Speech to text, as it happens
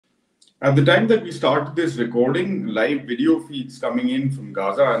At the time that we started this recording, live video feeds coming in from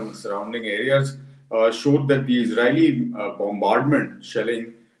Gaza and surrounding areas showed that the Israeli bombardment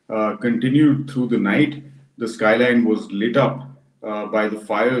shelling continued through the night. The skyline was lit up by the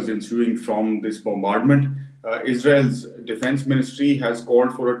fires ensuing from this bombardment. Israel's defense ministry has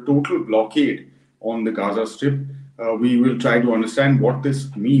called for a total blockade on the Gaza Strip. We will try to understand what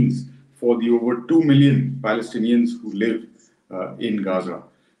this means for the over 2 million Palestinians who live in Gaza.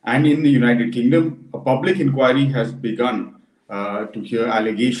 And in the United Kingdom, a public inquiry has begun to hear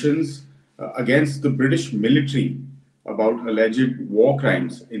allegations against the British military about alleged war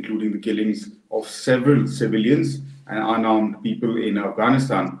crimes, including the killings of several civilians and unarmed people in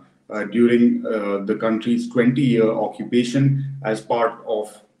Afghanistan during the country's 20-year occupation as part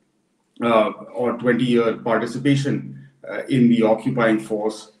of or 20-year participation in the occupying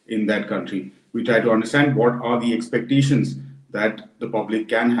force in that country. We try to understand what are the expectations that the public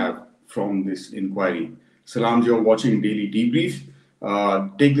can have from this inquiry. Salams, you're watching Daily Debrief.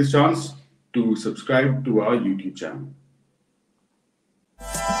 Take this chance to subscribe to our YouTube channel.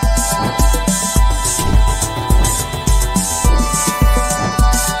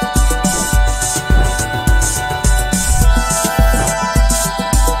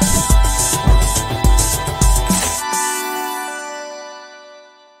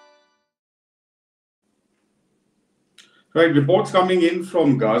 Right, reports coming in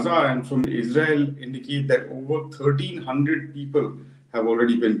from Gaza and from Israel indicate that over 1,300 people have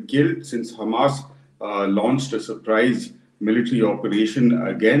already been killed since Hamas launched a surprise military operation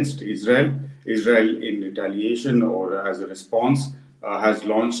against Israel. Israel, in retaliation or as a response, has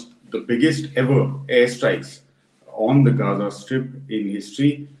launched the biggest ever airstrikes on the Gaza Strip in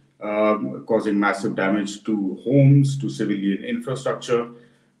history, causing massive damage to homes, to civilian infrastructure,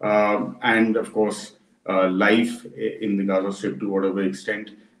 and of course, life in the Gaza Strip to whatever extent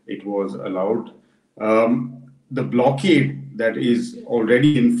it was allowed. The blockade that is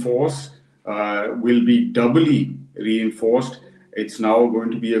already in force will be doubly reinforced. It's now going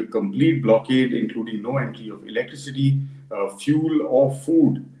to be a complete blockade, including no entry of electricity, fuel, or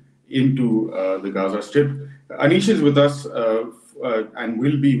food into the Gaza Strip. Anish is with us and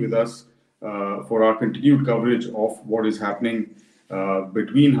will be with us for our continued coverage of what is happening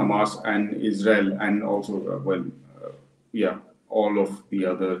between Hamas and Israel, and also, all of the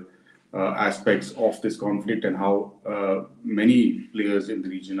other aspects of this conflict and how many players in the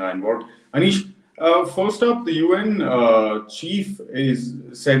region are involved. Anish, first up, the UN chief is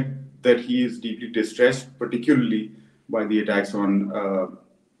said that he is deeply distressed, particularly by the attacks on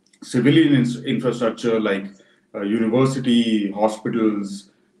civilian infrastructure like university, hospitals,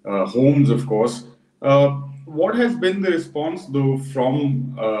 homes, of course. What has been the response, though,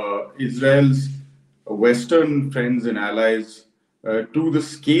 from Israel's Western friends and allies to the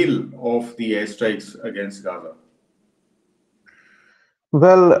scale of the airstrikes against Gaza?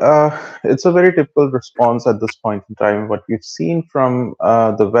 Well, it's a very typical response at this point in time. What we've seen from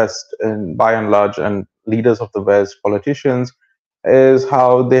the West, and by and large, and leaders of the West, politicians, is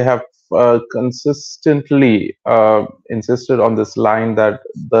how they have consistently insisted on this line that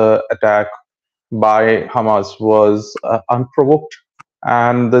the attack by Hamas was unprovoked.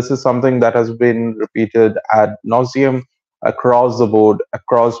 And this is something that has been repeated ad nauseum across the board,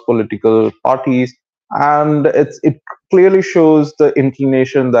 across political parties. And it clearly shows the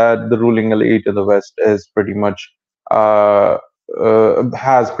inclination that the ruling elite in the West is pretty much has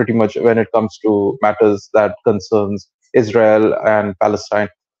pretty much when it comes to matters that concerns Israel and Palestine.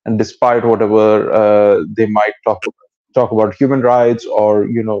 And despite whatever they might talk about human rights, or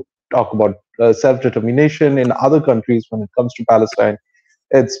talk about self-determination in other countries, when it comes to Palestine,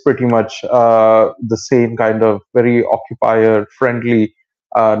 it's pretty much the same kind of very occupier-friendly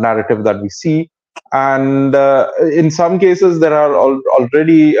narrative that we see. And in some cases, there are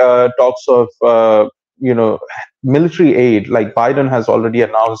already talks of military aid. Like Biden has already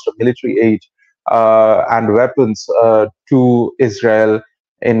announced a military aid and weapons to Israel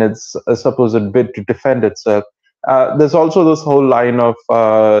in its supposed bid to defend itself. There's also this whole line of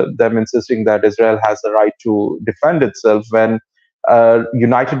them insisting that Israel has the right to defend itself, when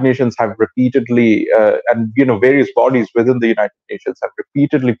United Nations have repeatedly, and various bodies within the United Nations have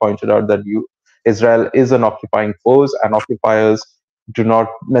repeatedly pointed out that Israel is an occupying force, and occupiers do not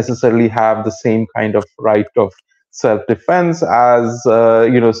necessarily have the same kind of right of self-defense as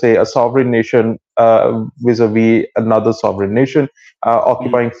say a sovereign nation vis-a-vis another sovereign nation.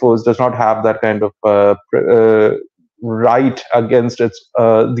 Occupying force does not have that kind of right against its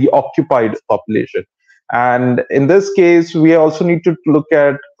the occupied population. And in this case, we also need to look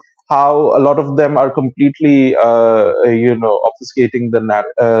at how a lot of them are completely, obfuscating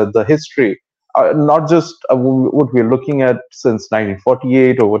the history. Not just what we're looking at since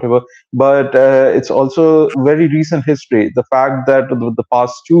 1948 or whatever, but it's also very recent history. The fact that the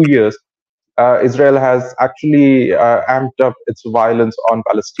past 2 years, Israel has actually amped up its violence on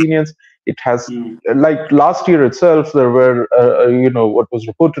Palestinians. It has, Mm. like last year itself, there were, what was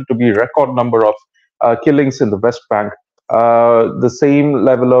reported to be record number of killings in the West Bank, the same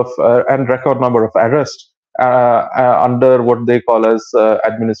level of and record number of arrests under what they call as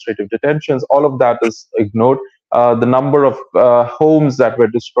administrative detentions. All of that is ignored. The number of homes that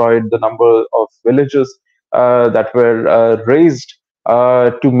were destroyed, the number of villages that were razed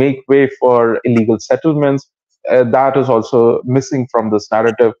to make way for illegal settlements. That is also missing from this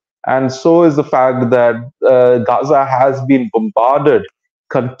narrative. And so is the fact that Gaza has been bombarded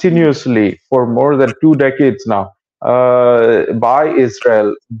Mm. continuously for more than 2 decades now by Israel,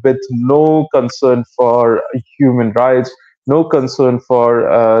 with no concern for human rights, no concern for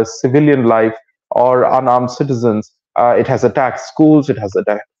civilian life or unarmed citizens. It has attacked schools, it has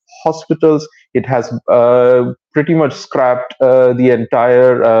attacked hospitals, it has pretty much scrapped the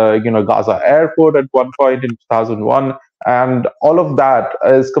entire, Gaza airport at one point in 2001, and all of that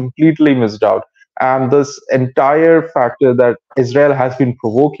is completely missed out. And this entire factor that Israel has been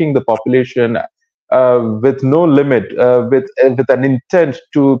provoking the population with no limit, with an intent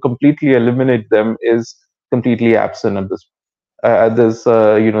to completely eliminate them, is completely absent at this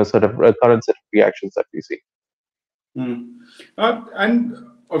sort of current set of reactions that we see. Mm. And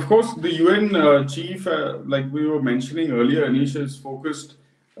of course, the UN chief, like we were mentioning earlier, Anish has focused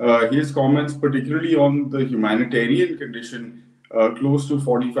his comments particularly on the humanitarian condition, close to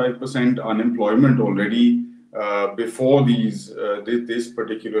 45% unemployment already before this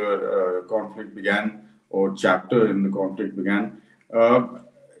particular conflict began, or chapter in the conflict began. Uh,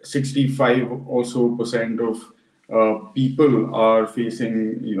 65 or so percent of people are facing,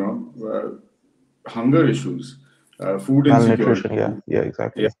 hunger issues, food insecurity. Malnutrition, yeah, yeah, Yeah,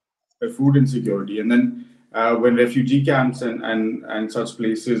 exactly. food insecurity. And then when refugee camps and such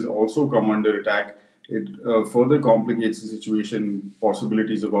places also come under attack, it further complicates the situation,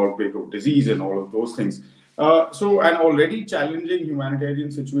 possibilities of outbreak of disease and all of those things. So, an already challenging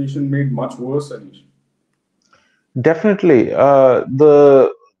humanitarian situation made much worse, Anish. Definitely,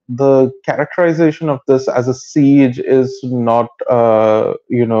 the characterization of this as a siege is not,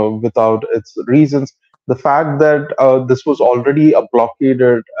 without its reasons. The fact that this was already a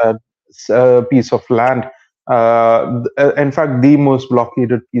blockaded piece of land, in fact, the most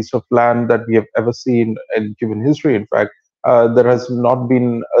blockaded piece of land that we have ever seen in human history. In fact, there has not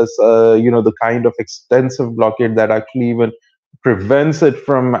been, the kind of extensive blockade that actually even prevents it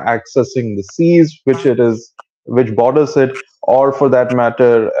from accessing the seas, which borders it, or for that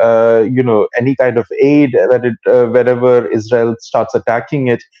matter, any kind of aid whenever Israel starts attacking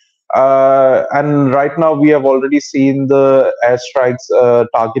it. And right now, we have already seen the airstrikes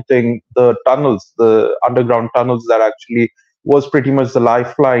targeting the tunnels, the underground tunnels that actually was pretty much the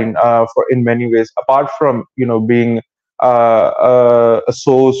lifeline for in many ways. Apart from being a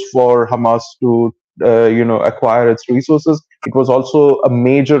source for Hamas to acquire its resources, it was also a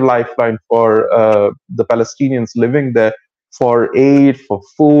major lifeline for the Palestinians living there, for aid, for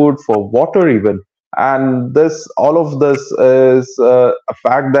food, for water, even. And all of this is a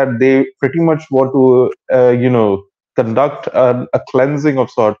fact that they pretty much want to, conduct a cleansing of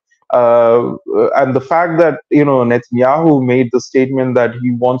sort. And the fact that Netanyahu made the statement that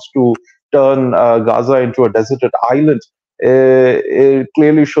he wants to turn Gaza into a deserted island, it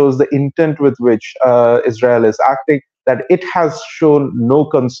clearly shows the intent with which Israel is acting, that it has shown no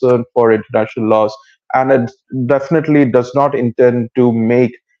concern for international laws, and it definitely does not intend to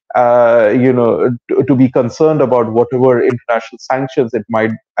make, to be concerned about whatever international sanctions it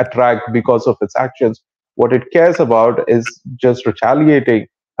might attract because of its actions. What it cares about is just retaliating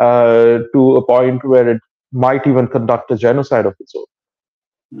to a point where it might even conduct a genocide of its own.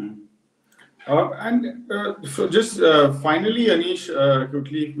 Mm. And so just finally, Anish,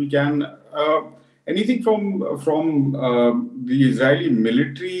 quickly, if we can, anything from the Israeli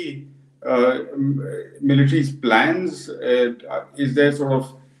military's plans? Is there sort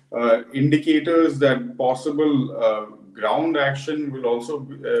of indicators that possible ground action will also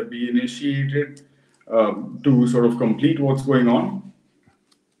be initiated to sort of complete what's going on?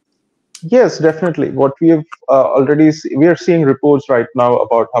 Yes, definitely. What we have we are seeing reports right now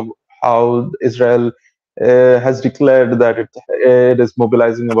about how Israel has declared that it is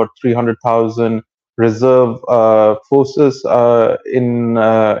mobilizing about 300,000 reserve forces in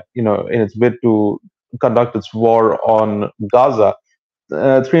in its bid to conduct its war on Gaza.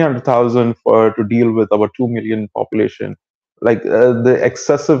 300,000 for to deal with our 2 million population. Like the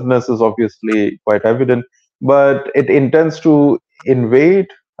excessiveness is obviously quite evident, but it intends to invade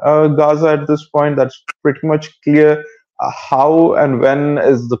Gaza at this point. That's pretty much clear. How and when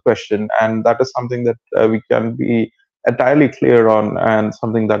is the question, and that is something that we can be entirely clear on, and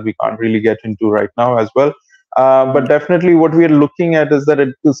something that we can't really get into right now as well. But definitely, what we are looking at is that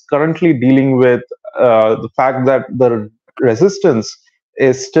it is currently dealing with the fact that the resistance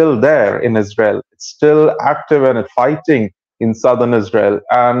is still there in Israel. It's still active and it's fighting in southern Israel.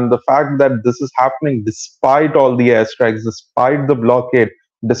 And the fact that this is happening despite all the airstrikes, despite the blockade,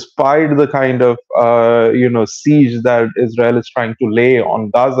 despite the kind of siege that Israel is trying to lay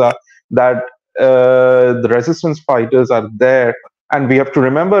on Gaza, that the resistance fighters are there. And we have to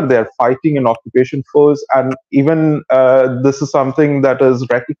remember they're fighting in occupation force, and even this is something that is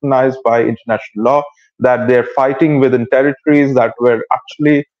recognized by international law, that they're fighting within territories that were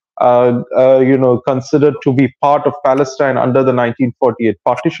actually considered to be part of Palestine under the 1948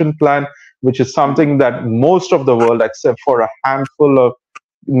 partition plan, which is something that most of the world, except for a handful of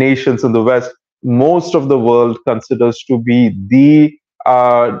nations in the West, most of the world considers to be the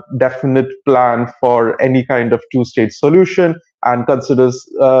definite plan for any kind of two-state solution, and considers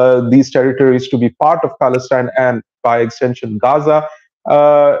these territories to be part of Palestine and, by extension, Gaza.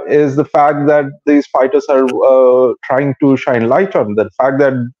 Is the fact that these fighters are trying to shine light on the fact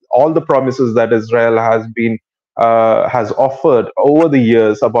that all the promises that Israel has offered over the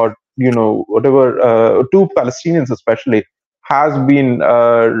years about whatever to Palestinians especially has been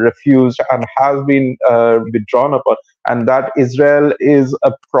refused and has been withdrawn upon, and that Israel is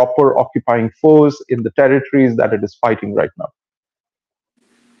a proper occupying force in the territories that it is fighting right now.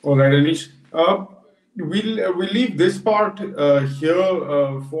 All right, Anish. We'll leave this part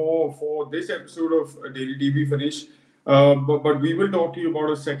here for this episode of Daily DB Finish. But we will talk to you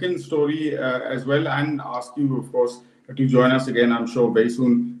about a second story as well, and ask you, of course, to join us again, I'm sure, very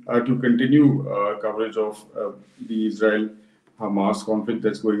soon to continue coverage of the Israel-Hamas conflict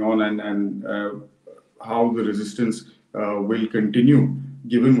that's going on, and how the resistance will continue,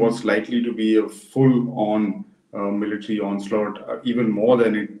 given what's likely to be a full-on military onslaught, even more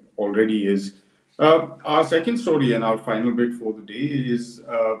than it already is. Our second story and our final bit for the day is,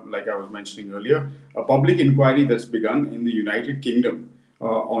 like I was mentioning earlier, a public inquiry that's begun in the United Kingdom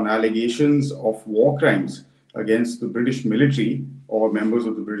on allegations of war crimes against the British military or members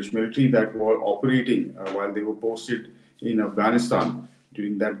of the British military that were operating while they were posted in Afghanistan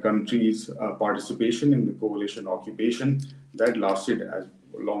during that country's participation in the coalition occupation that lasted as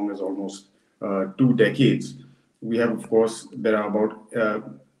long as almost 2 decades. We have, of course, there are about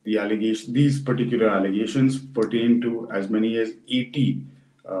these particular allegations pertain to as many as 80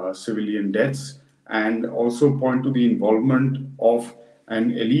 civilian deaths, and also point to the involvement of an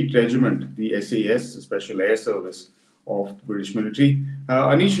elite regiment, the SAS, the Special Air Service of the British military.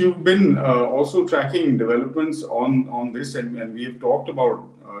 Anish, you've been also tracking developments on this, and we have talked about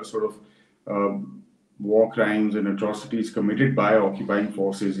sort of war crimes and atrocities committed by occupying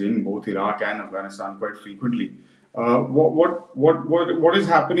forces in both Iraq and Afghanistan quite frequently. What is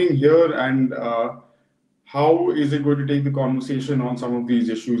happening here, and how is it going to take the conversation on some of these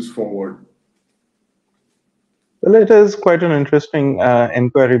issues forward? Well, it is quite an interesting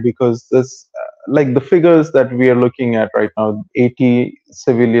inquiry, because this, like the figures that we are looking at right now, 80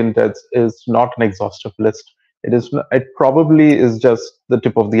 civilian deaths is not an exhaustive list. It probably is just the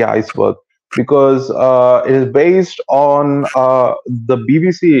tip of the iceberg, because it is based on the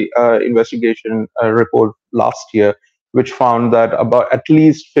BBC investigation report last year, which found that about at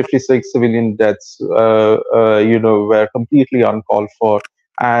least 56 civilian deaths, were completely uncalled for,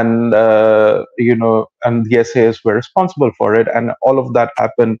 and and the SAS were responsible for it, and all of that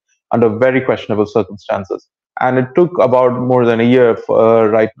happened under very questionable circumstances. And it took about more than a year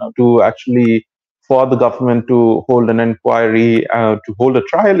right now to actually for the government to hold an inquiry, to hold a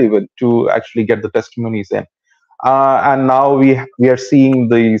trial, even to actually get the testimonies in. And now we are seeing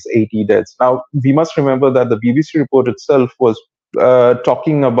these 80 deaths. Now we must remember that the BBC report itself was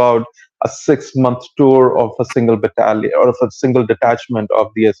talking about a 6-month tour of a single battalion or of a single detachment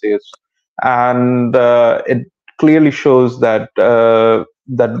of the SAS, and it clearly shows that the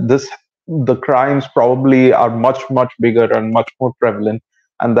crimes probably are much bigger and much more prevalent,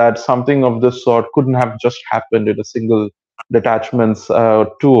 and that something of this sort couldn't have just happened in a single detachment's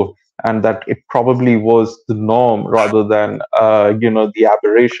tour, and that it probably was the norm rather than the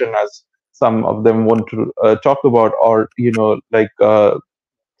aberration, as some of them want to talk about, or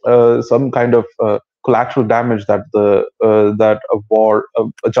some kind of collateral damage that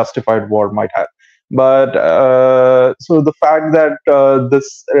a justified war might have. But so the fact that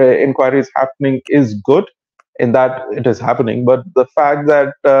this inquiry is happening is good in that it is happening, but the fact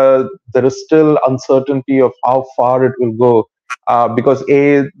that there is still uncertainty of how far it will go, because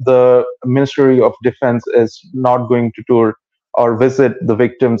the Ministry of Defense is not going to tour or visit the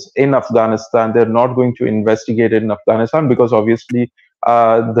victims in Afghanistan. They're not going to investigate it in Afghanistan because obviously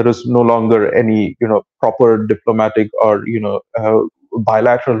there is no longer any proper diplomatic or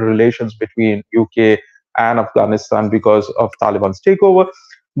bilateral relations between UK and Afghanistan because of Taliban's takeover.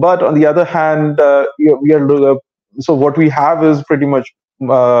 But on the other hand, we are so what we have is pretty much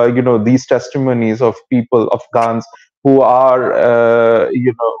these testimonies of people, Afghans, who are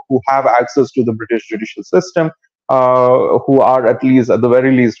who have access to the British judicial system, who are at the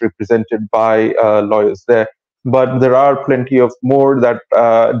very least represented by lawyers there. But there are plenty of more that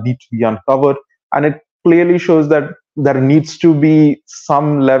need to be uncovered, and it clearly shows that there needs to be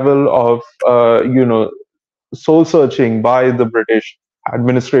some level of soul searching by the British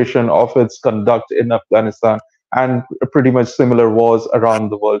administration of its conduct in Afghanistan and pretty much similar wars around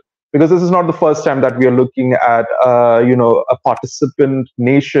the world. Because this is not the first time that we are looking at, a participant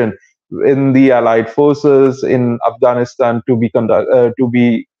nation in the Allied forces in Afghanistan to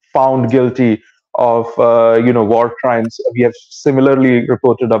be found guilty of, war crimes. We have similarly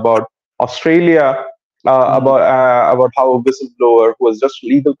reported about Australia, about how a whistleblower who was just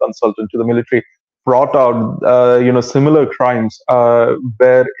legal consultant to the military brought out similar crimes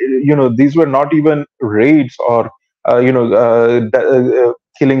where these were not even raids or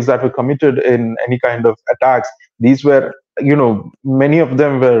killings that were committed in any kind of attacks. These were many of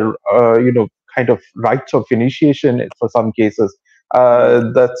them were kind of rites of initiation for some cases.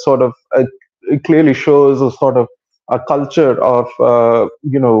 That sort of it clearly shows a sort of a culture of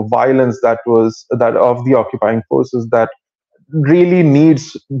violence that of the occupying forces that really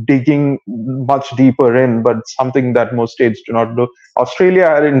needs digging much deeper in, but something that most states do not do.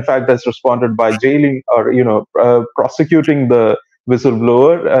 Australia, in fact, has responded by jailing or prosecuting the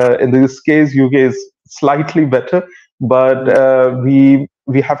whistleblower. In this case, UK is slightly better, but we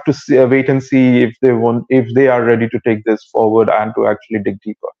have to wait and see if they are ready to take this forward and to actually dig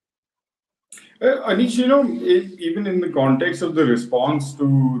deeper. Anish, even in the context of the response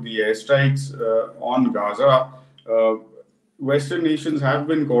to the airstrikes on Gaza, Western nations have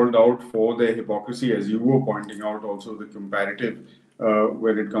been called out for their hypocrisy, as you were pointing out, also the comparative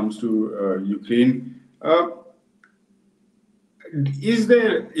when it comes to Ukraine. Is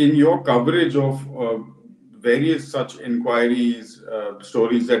there, in your coverage of various such inquiries,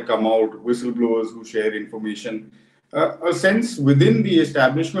 stories that come out, whistleblowers who share information, a sense within the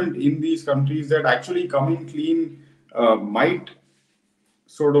establishment in these countries that actually coming clean might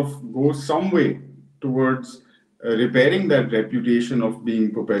sort of go some way towards repairing that reputation of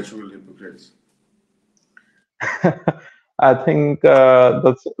being perpetual hypocrites? I think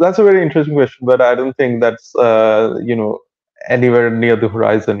that's a very interesting question, but I don't think that's anywhere near the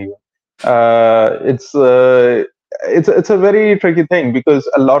horizon even. It's a very tricky thing because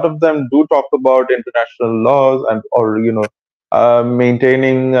a lot of them do talk about international laws and or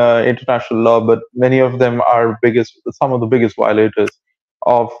maintaining international law, but many of them are some of the biggest violators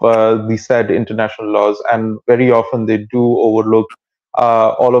of the said international laws, and very often they do overlook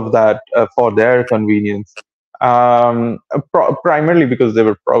all of that for their convenience. Primarily because they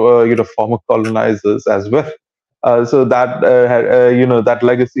were former colonizers as well. So that that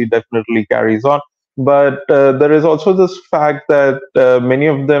legacy definitely carries on. But there is also this fact that many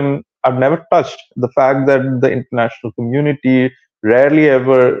of them are never touched. The fact that the international community rarely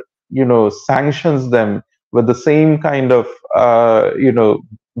ever sanctions them with the same kind of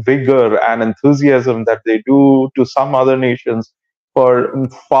vigor and enthusiasm that they do to some other nations for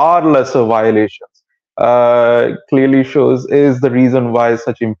far lesser violations. Clearly shows is the reason why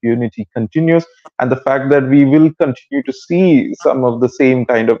such impunity continues, and the fact that we will continue to see some of the same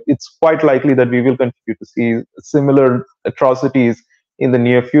kind of, it's quite likely that we will continue to see similar atrocities in the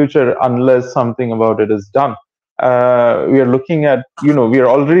near future unless something about it is done. We are looking at, we are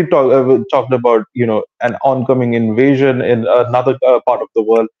already talked about, an oncoming invasion in another part of the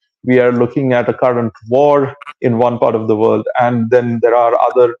world. We are looking at a current war in one part of the world, and then there are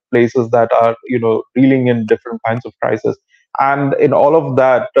other places that are, reeling in different kinds of crisis. And in all of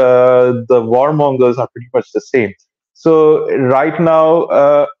that, the warmongers are pretty much the same. So right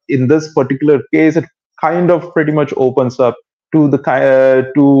now, in this particular case, it kind of pretty much opens up to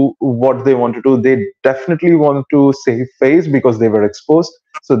to what they want to do. They definitely want to save face because they were exposed,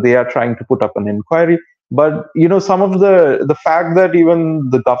 so they are trying to put up an inquiry. But some of the fact that even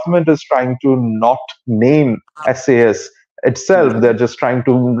the government is trying to not name SAS itself. They're just trying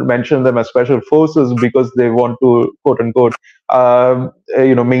to mention them as special forces because they want to, quote unquote,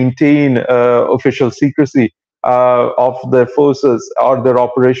 maintain official secrecy of their forces or their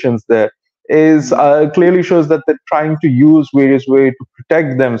operations there, is clearly shows that they're trying to use various ways to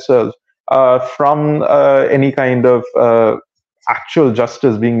protect themselves from any kind of actual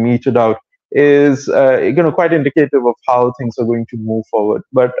justice being meted out, is quite indicative of how things are going to move forward.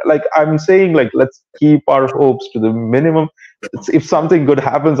 But like I'm saying, like, let's keep our hopes to the minimum. If something good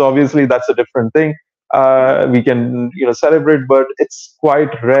happens, obviously that's a different thing. We can celebrate, but it's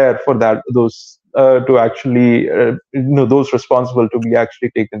quite rare for those to actually those responsible to be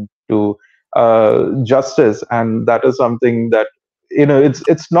actually taken to justice. And that is something that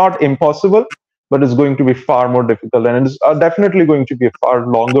it's not impossible, but it's going to be far more difficult, and it's definitely going to be a far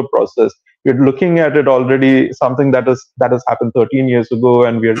longer process. We're looking at it already, something that has happened 13 years ago,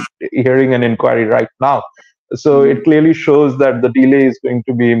 and we're hearing an inquiry right now. So it clearly shows that the delay is going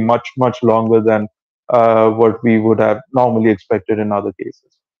to be much, much longer than what we would have normally expected in other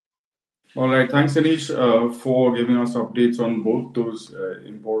cases. All right. Thanks, Anish, for giving us updates on both those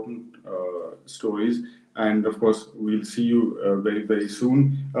important stories. And of course, we'll see you very, very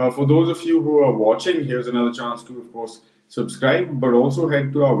soon. For those of you who are watching, here's another chance to, of course, subscribe, but also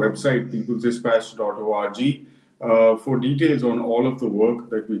head to our website, peoplesdispatch.org, for details on all of the work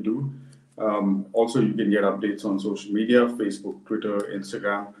that we do. Also, you can get updates on social media, Facebook, Twitter,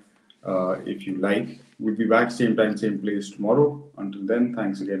 Instagram, if you like. We'll be back same time, same place tomorrow. Until then,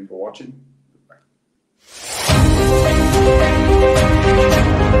 thanks again for watching. Bye.